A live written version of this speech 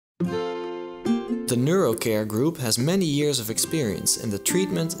The NeuroCare group has many years of experience in the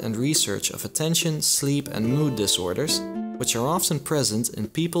treatment and research of attention, sleep and mood disorders, which are often present in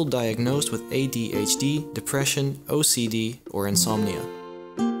people diagnosed with ADHD, depression, OCD or insomnia.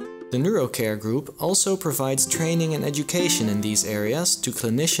 The NeuroCare group also provides training and education in these areas to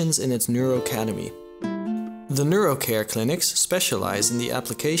clinicians in its NeuroAcademy. The NeuroCare clinics specialize in the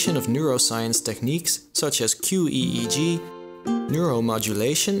application of neuroscience techniques such as QEEG,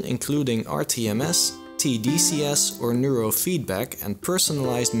 neuromodulation including rTMS, TDCS or neurofeedback and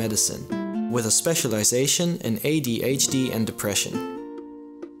personalized medicine, with a specialization in ADHD and depression.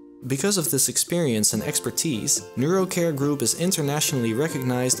 Because of this experience and expertise, NeuroCare Group is internationally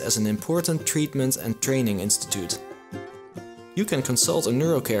recognized as an important treatment and training institute. You can consult a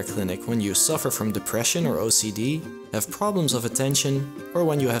NeuroCare clinic when you suffer from depression or OCD, have problems of attention, or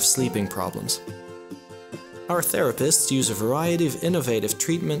when you have sleeping problems. Our therapists use a variety of innovative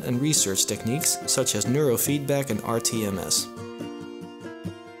treatment and research techniques such as neurofeedback and rTMS.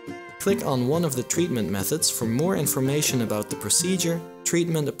 Click on one of the treatment methods for more information about the procedure,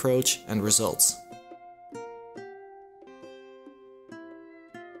 treatment approach and results.